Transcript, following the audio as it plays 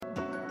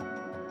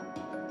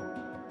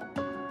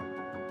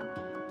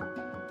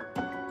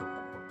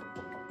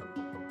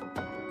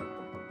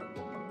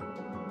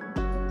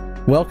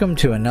Welcome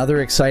to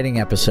another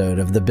exciting episode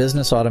of the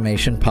Business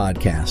Automation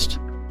Podcast.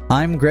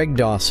 I'm Greg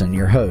Dawson,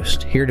 your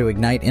host, here to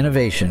ignite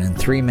innovation in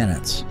 3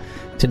 minutes.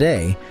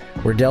 Today,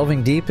 we're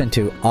delving deep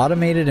into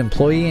automated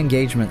employee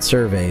engagement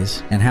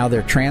surveys and how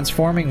they're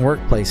transforming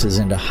workplaces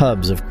into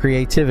hubs of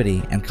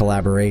creativity and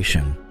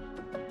collaboration.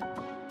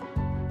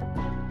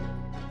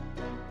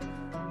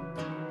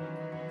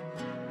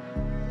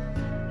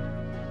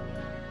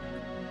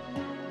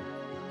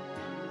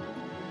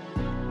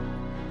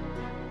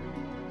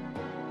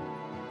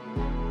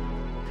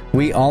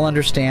 We all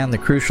understand the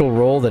crucial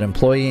role that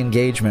employee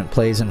engagement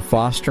plays in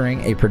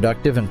fostering a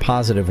productive and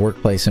positive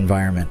workplace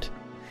environment.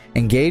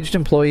 Engaged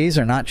employees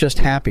are not just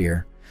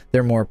happier,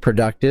 they're more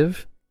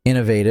productive,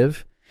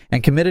 innovative,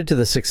 and committed to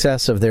the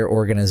success of their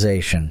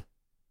organization.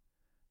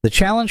 The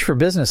challenge for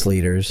business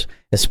leaders,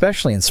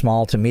 especially in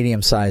small to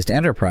medium-sized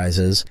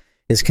enterprises,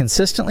 is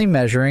consistently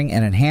measuring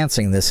and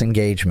enhancing this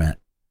engagement.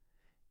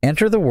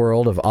 Enter the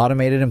world of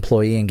automated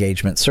employee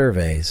engagement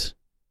surveys.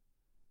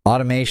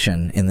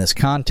 Automation, in this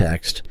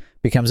context,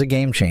 becomes a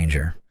game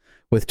changer.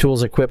 With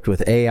tools equipped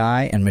with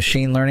AI and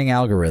machine learning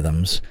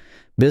algorithms,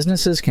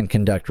 businesses can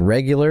conduct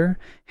regular,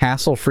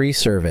 hassle-free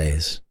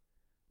surveys.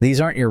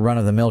 These aren't your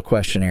run-of-the-mill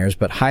questionnaires,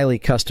 but highly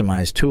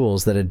customized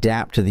tools that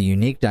adapt to the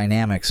unique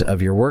dynamics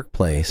of your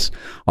workplace,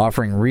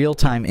 offering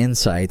real-time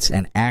insights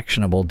and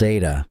actionable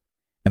data.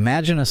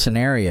 Imagine a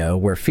scenario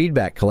where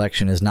feedback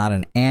collection is not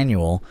an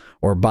annual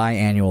or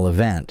biannual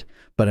event,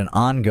 but an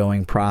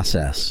ongoing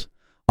process.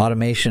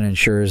 Automation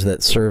ensures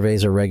that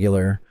surveys are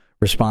regular,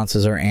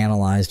 responses are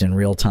analyzed in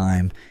real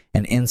time,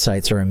 and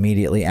insights are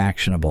immediately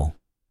actionable.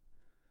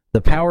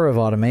 The power of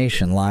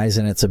automation lies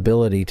in its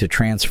ability to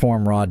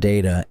transform raw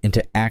data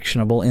into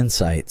actionable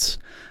insights,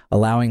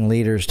 allowing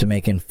leaders to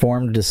make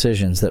informed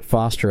decisions that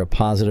foster a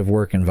positive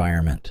work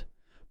environment.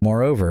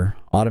 Moreover,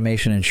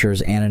 automation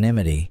ensures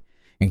anonymity,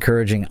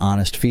 encouraging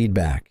honest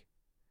feedback.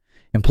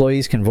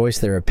 Employees can voice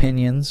their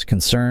opinions,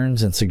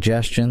 concerns, and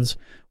suggestions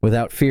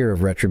without fear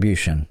of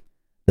retribution.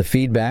 The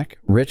feedback,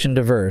 rich and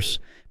diverse,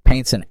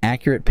 paints an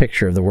accurate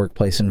picture of the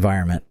workplace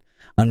environment,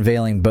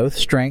 unveiling both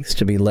strengths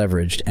to be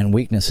leveraged and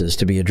weaknesses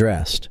to be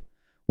addressed.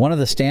 One of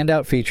the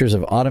standout features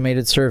of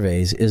automated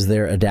surveys is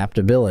their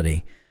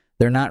adaptability.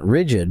 They're not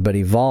rigid, but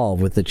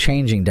evolve with the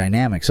changing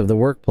dynamics of the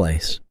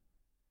workplace.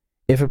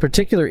 If a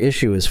particular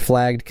issue is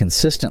flagged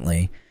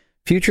consistently,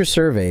 future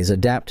surveys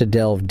adapt to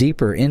delve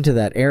deeper into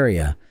that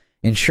area,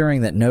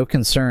 ensuring that no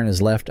concern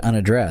is left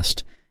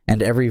unaddressed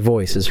and every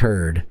voice is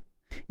heard.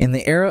 In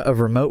the era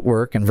of remote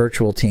work and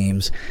virtual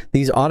teams,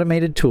 these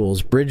automated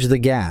tools bridge the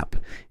gap,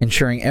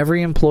 ensuring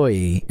every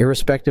employee,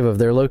 irrespective of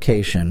their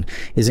location,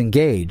 is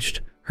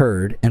engaged,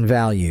 heard, and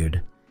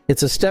valued.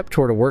 It's a step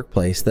toward a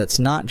workplace that's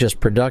not just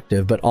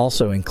productive, but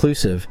also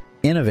inclusive,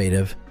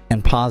 innovative,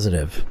 and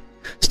positive.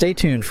 Stay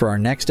tuned for our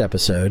next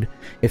episode,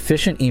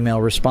 Efficient Email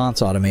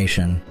Response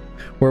Automation,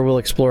 where we'll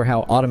explore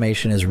how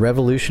automation is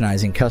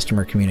revolutionizing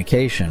customer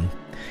communication,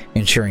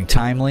 ensuring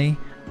timely,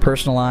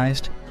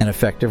 personalized, and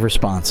effective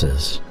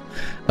responses.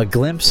 A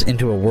glimpse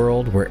into a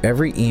world where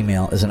every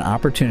email is an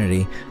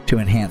opportunity to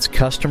enhance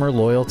customer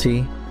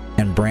loyalty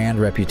and brand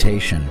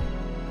reputation.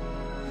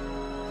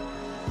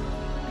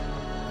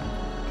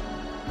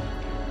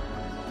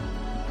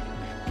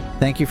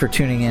 Thank you for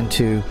tuning in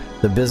to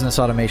the Business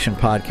Automation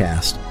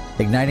Podcast,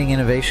 igniting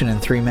innovation in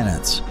 3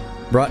 minutes,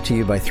 brought to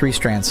you by 3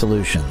 Strand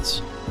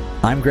Solutions.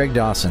 I'm Greg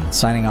Dawson,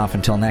 signing off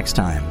until next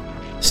time.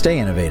 Stay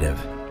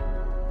innovative.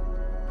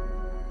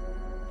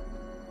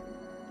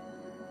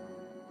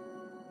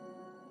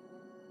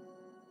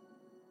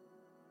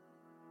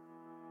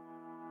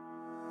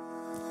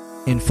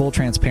 In full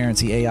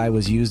transparency, AI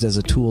was used as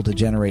a tool to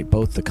generate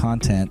both the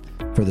content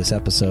for this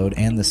episode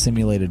and the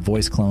simulated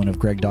voice clone of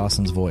Greg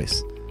Dawson's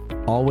voice.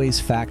 Always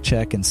fact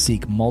check and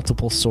seek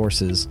multiple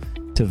sources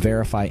to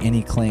verify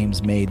any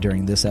claims made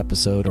during this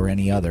episode or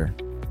any other.